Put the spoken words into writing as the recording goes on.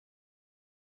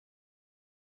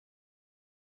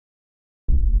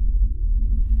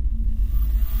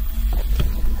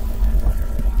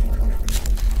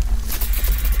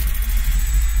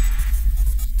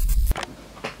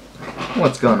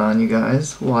What's going on, you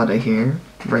guys? Wada here,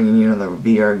 bringing you another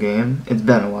VR game. It's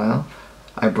been a while.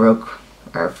 I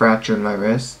fractured my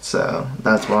wrist, so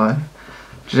that's why.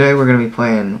 Today we're going to be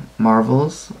playing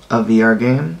Mervils, a VR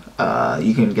game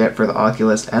you can get for the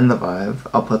Oculus and the Vive.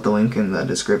 I'll put the link in the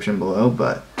description below,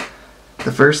 but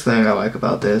the first thing I like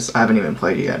about this, I haven't even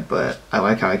played it yet, but I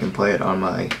like how I can play it on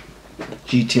my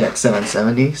GTX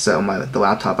 770, so the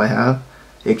laptop I have,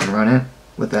 it can run it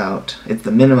without, it's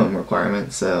the minimum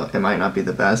requirement, so it might not be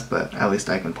the best, but at least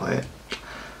I can play it.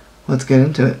 Let's get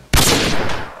into it.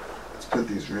 Let's put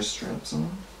these wrist straps on.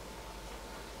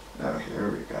 Oh, here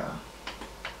we go.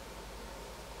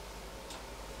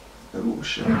 Oh,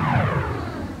 shit.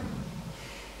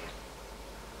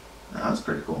 That's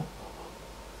pretty cool.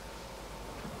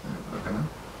 Okay.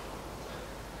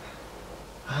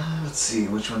 Let's see,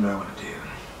 which one do I want to do?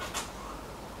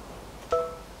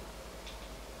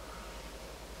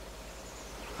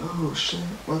 Oh shit,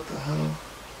 what the hell?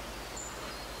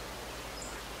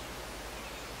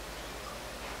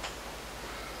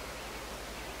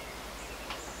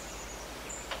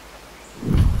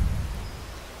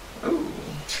 Oh,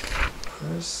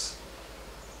 press.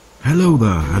 Hello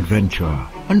there, adventurer,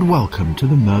 and welcome to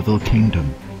the Mervil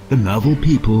Kingdom. The Mervil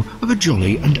people are a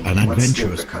jolly and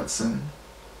unadventurous. Let's skip the cutscene.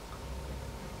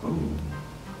 Ooh.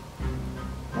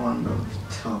 Wand of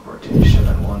teleportation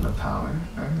and wand of power.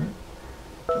 Alright.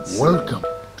 Welcome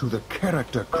to the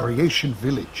Character Creation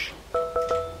Village.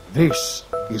 This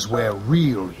is where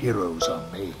real heroes are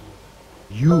made.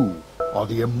 You are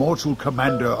the immortal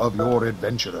commander of your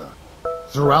adventurer.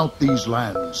 Throughout these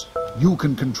lands, you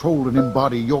can control and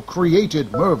embody your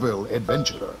created Mervil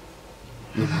adventurer.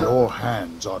 In your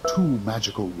hands are two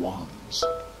magical wands.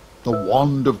 The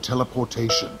Wand of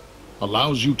Teleportation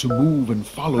allows you to move and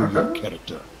follow your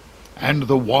character. And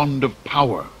the Wand of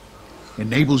Power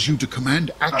enables you to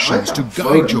command actions to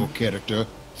guide your character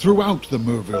throughout the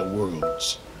Mervil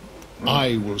worlds.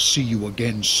 I will see you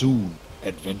again soon,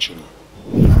 adventurer.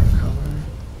 Do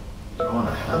I want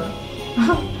to have it?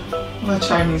 I'm a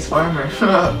Chinese farmer.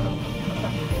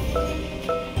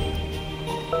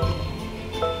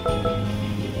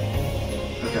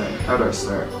 Okay, how do I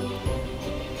start?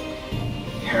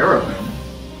 Heroine?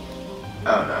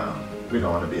 Oh no, we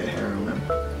don't want to be a heroine.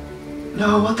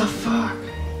 No, what the fuck?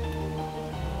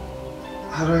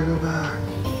 How do I go back?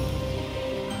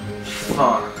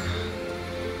 Fuck.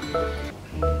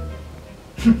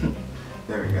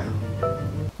 There we go.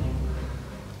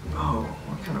 Oh,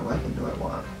 what kind of weapon do I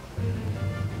want?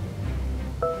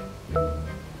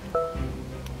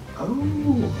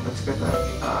 Oh, let's get that.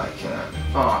 I can't.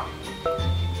 Fuck.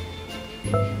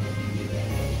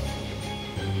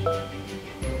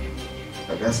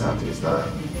 I guess I have to use that.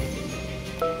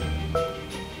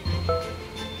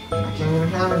 I can't even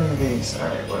have any of these.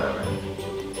 Alright, whatever.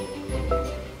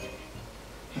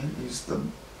 Can't use the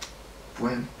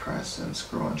blink, press, and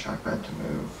scroll on trackpad to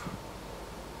move.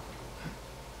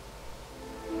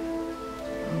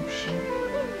 Oh shit.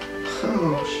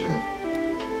 Oh shit.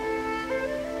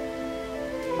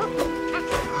 Oh. What?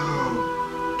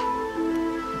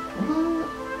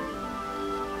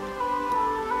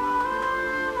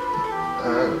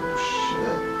 Oh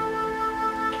shit.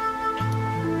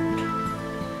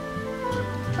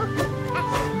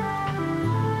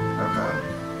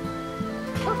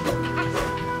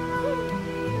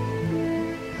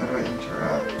 How do I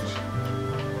interact?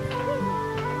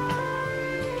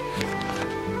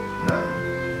 No.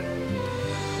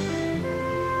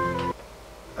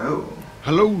 Oh.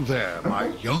 Hello there, my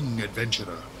young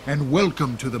adventurer, and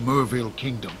welcome to the Mervil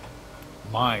Kingdom.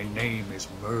 My name is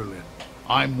Merlin.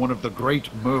 I'm one of the great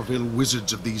Mervil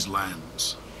wizards of these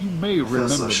lands. You may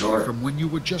remember me from when you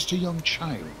were just a young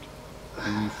child.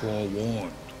 Be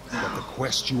forewarned that the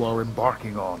quest you are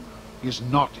embarking on is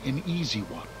not an easy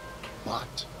one.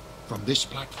 But from this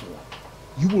platform,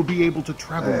 you will be able to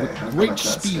travel with great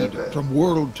speed from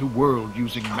world to world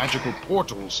using magical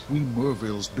portals we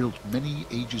Mervils built many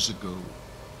ages ago.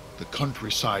 The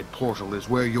countryside portal is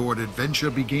where your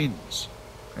adventure begins,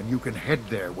 and you can head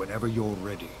there whenever you're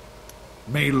ready.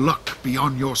 May luck be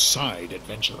on your side,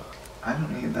 adventurer. I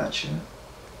don't need that shit.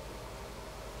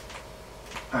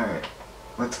 Alright,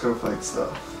 let's go fight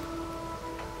stuff.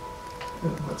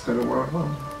 Let's go to World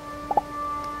 1.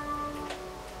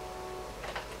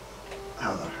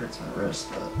 Ow, that hurts my wrist,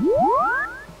 but...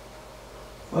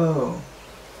 Whoa.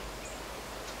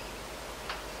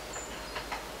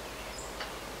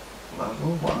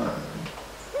 Level 1.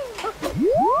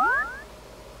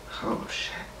 Oh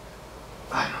shit.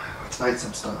 Finally, let's fight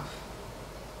some stuff.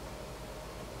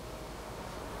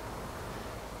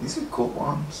 These are cool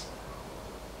wands.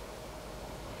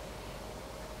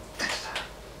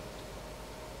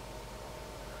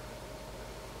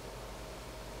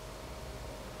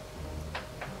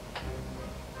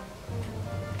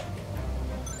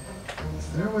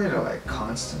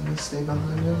 constantly stay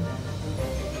behind him?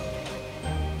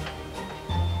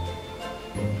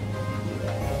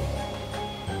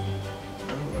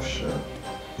 Oh shit.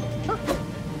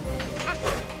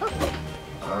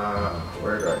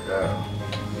 Where do I go?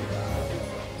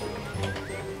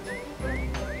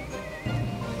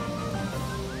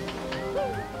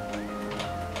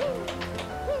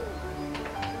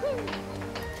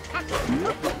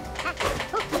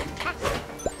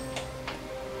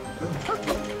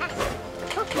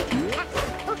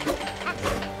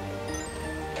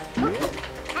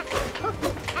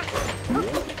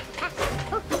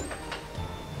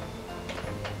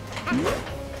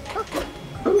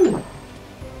 Ooh.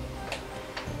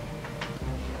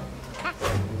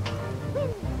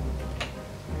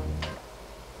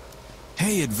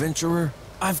 Hey, adventurer.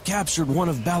 I've captured one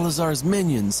of Balazar's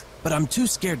minions, but I'm too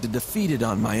scared to defeat it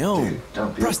on my own. Dude,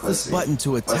 don't be press a this pussy. button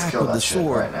to Let's attack kill with that the shit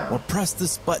sword, right now. or press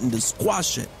this button to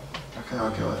squash it. Okay,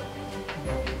 I'll kill it.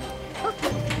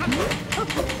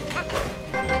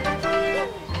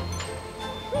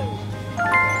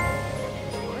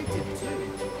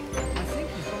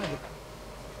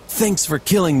 Thanks for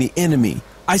killing the enemy.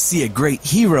 I see a great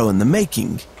hero in the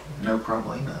making. No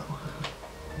problemo.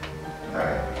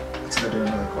 Alright, let's go do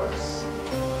another quest.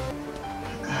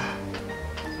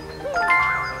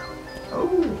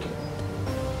 Oh!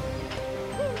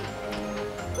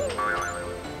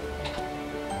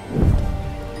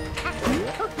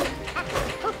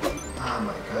 Oh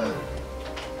my god.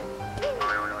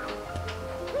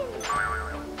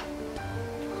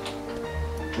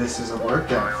 This is a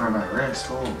workout for my wrist,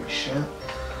 holy shit.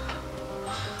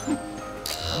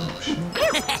 Oh shit.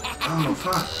 Oh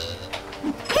fuck.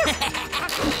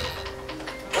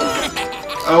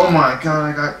 Oh my god,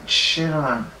 I got shit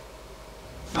on.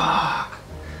 Fuck.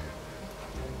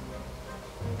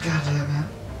 God damn it.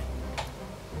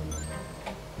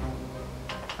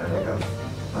 I think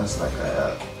I've messed that guy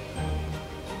up.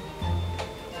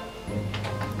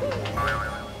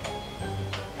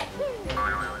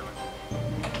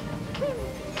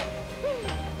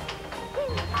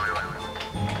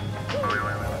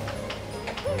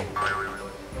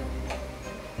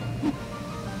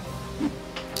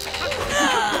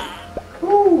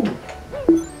 Woo!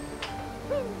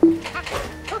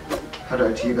 How do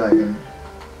I teabag him?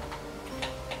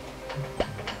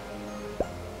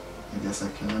 I guess I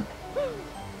can't.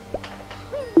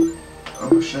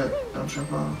 Oh shit, don't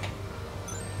trip off.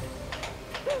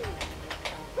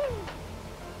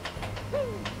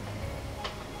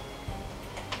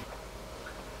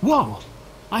 Whoa!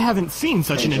 I haven't seen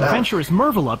such an Hey, Jack. adventurous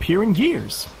Mervil up here in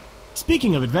years.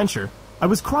 Speaking of adventure, I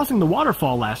was crossing the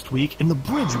waterfall last week and the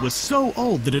bridge was so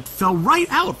old that it fell right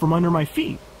out from under my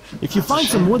feet. If you That's a find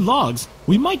some shame. wood logs,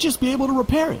 we might just be able to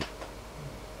repair it.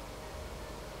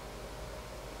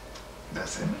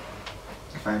 That's it?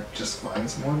 If I just find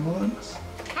some more bullets?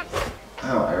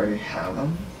 Oh, I already have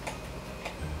them?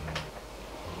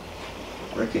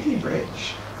 Rickety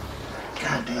bridge.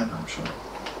 God damn, I'm short.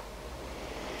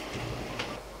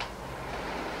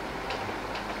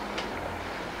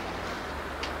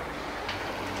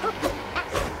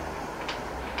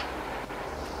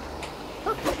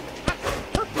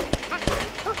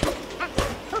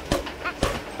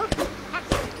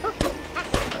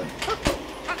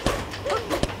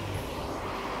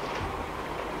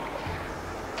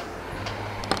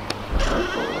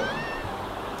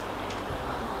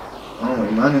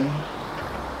 Only money.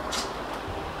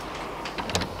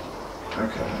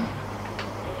 Okay.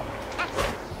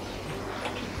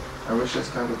 I wish this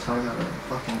guy would tell me how to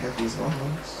fucking get these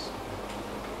logs.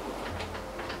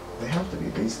 They have to be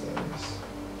these things.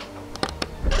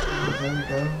 There we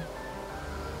go.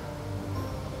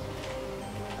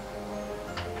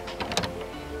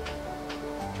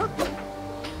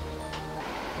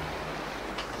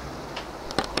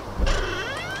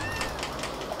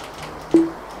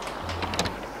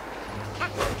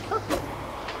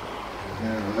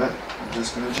 Yeah, with that, I'm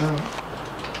just gonna jump.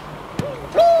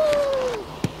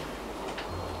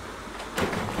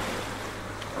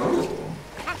 Oh.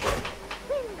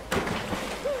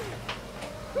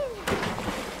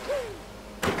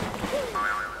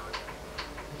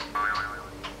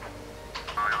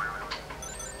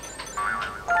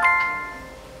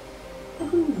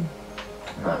 Woohoo.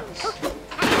 Nice.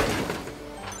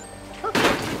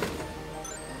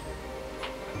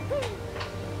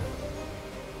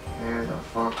 Where the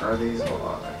fuck are these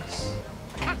logs?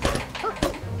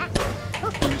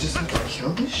 You just have to kill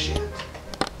this shit?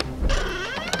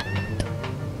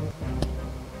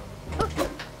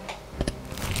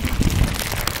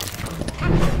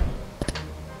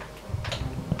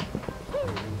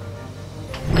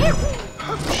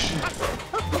 Oh shit.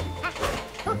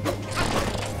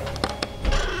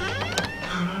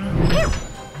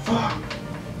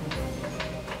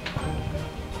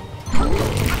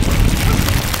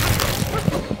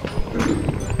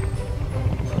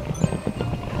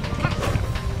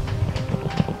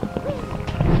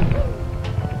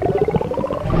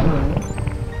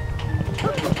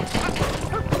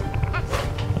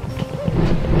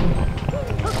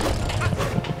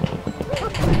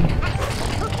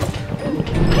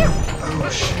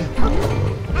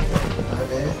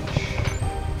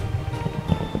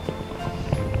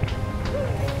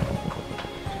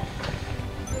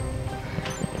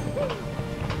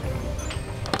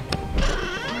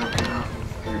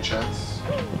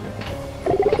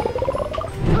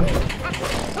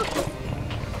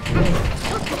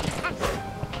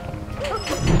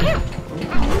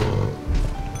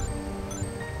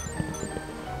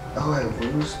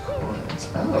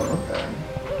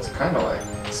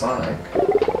 Sonic.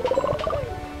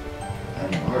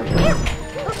 And Mario.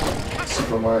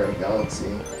 Super Mario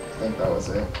Galaxy. I think that was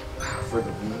it. For the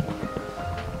Wii.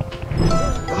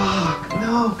 Fuck!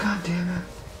 No! God damn it!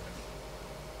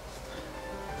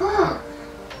 Fuck!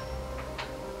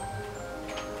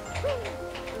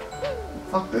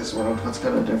 Fuck this world. Let's go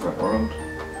to a different world.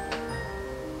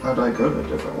 How do I go to a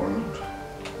different world?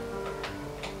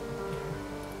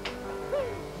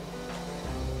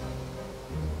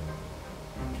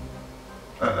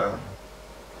 Uh-oh.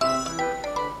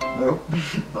 Nope.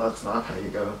 Well, that's not how you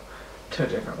go to a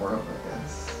different world, I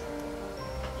guess.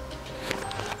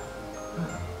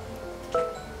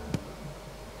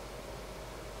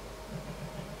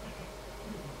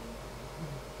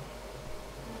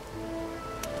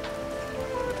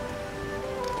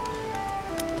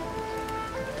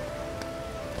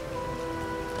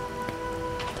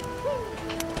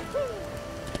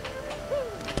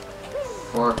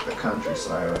 Fork the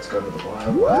countryside, let's go to the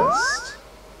Wild West.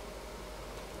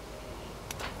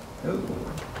 Ooh.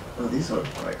 Oh, these are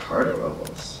like harder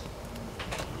levels.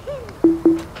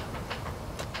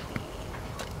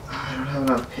 I don't have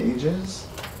enough pages?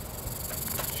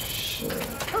 Shit. I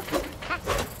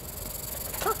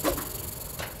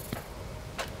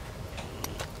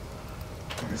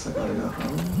guess I gotta go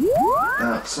home.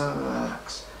 That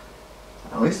sucks.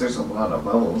 At least there's a lot of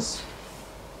levels.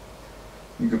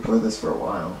 You could play this for a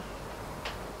while.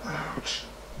 Ouch.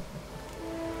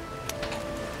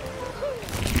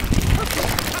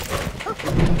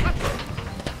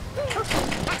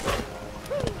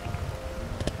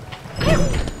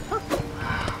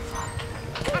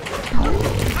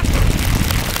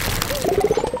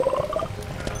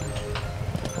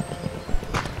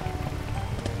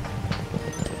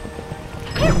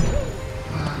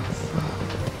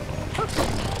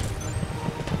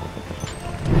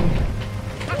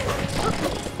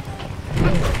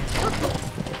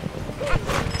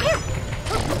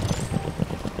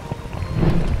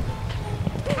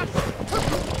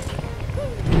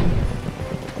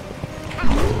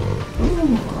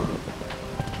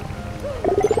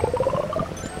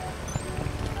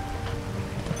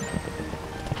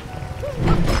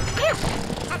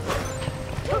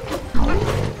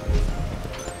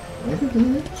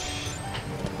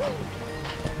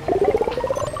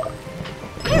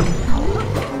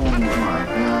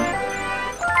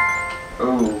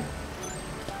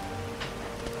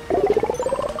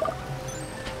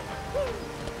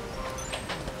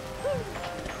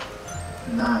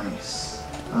 Nice.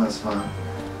 That was fun.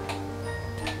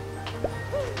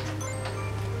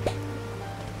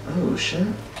 Oh shit.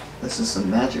 This is some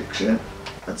magic shit.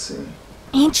 Let's see.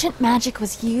 Ancient magic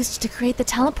was used to create the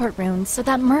teleport runes so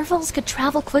that Mervils could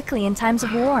travel quickly in times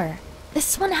of war.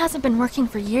 This one hasn't been working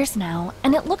for years now,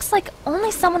 and it looks like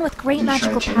only someone with great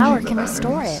magical power can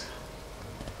restore it.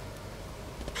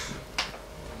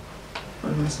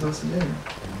 What am I supposed to do?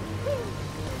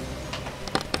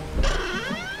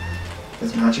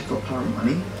 Is magical power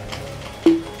money?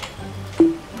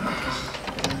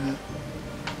 Damn it.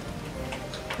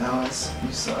 Alice,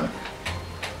 you suck.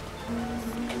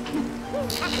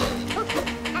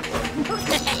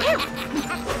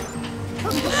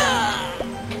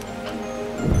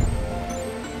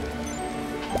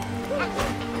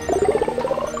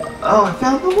 Oh, I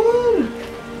found the wood!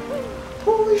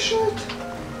 Holy shit!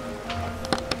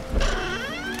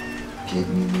 Give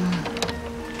me that.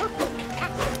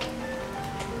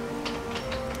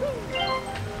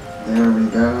 There we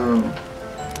go.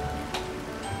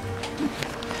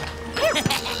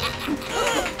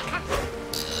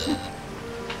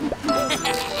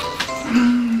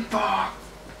 Fuck!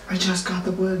 I just got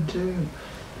the wood too.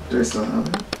 Do I still have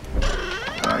it?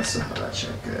 Oh, I still have that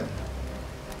shit, good.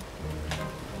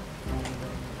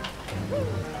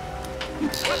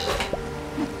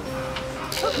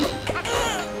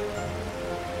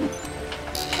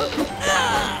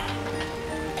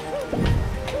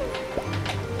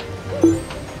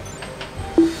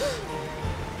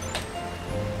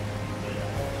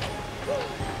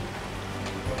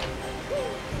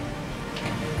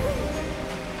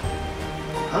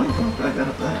 How the fuck did I get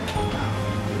up there?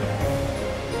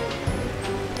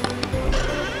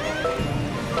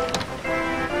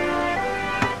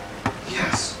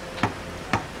 Yes!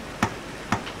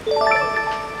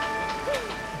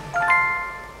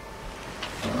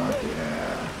 Fuck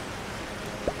yeah.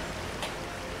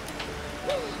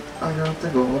 I got the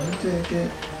golden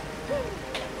ticket.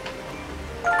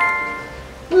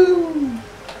 Woo!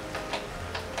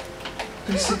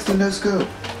 360 no scope.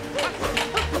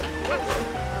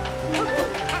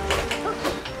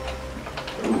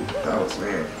 That was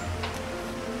weird.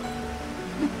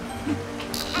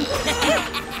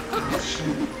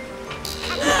 shit.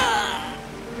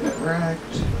 Get wrecked.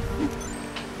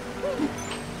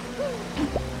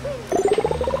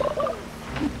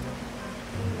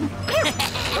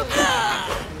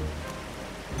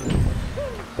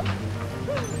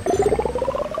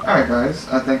 Alright guys,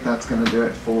 I think that's going to do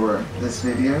it for this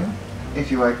video.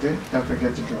 If you liked it, don't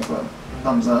forget to drop a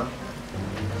thumbs up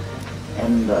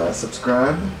and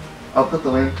subscribe. I'll put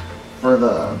the link for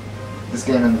this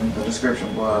game in the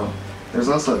description below. There's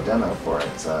also a demo for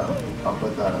it, so I'll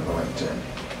put that in the link too.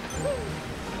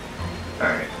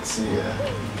 Alright, see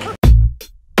ya.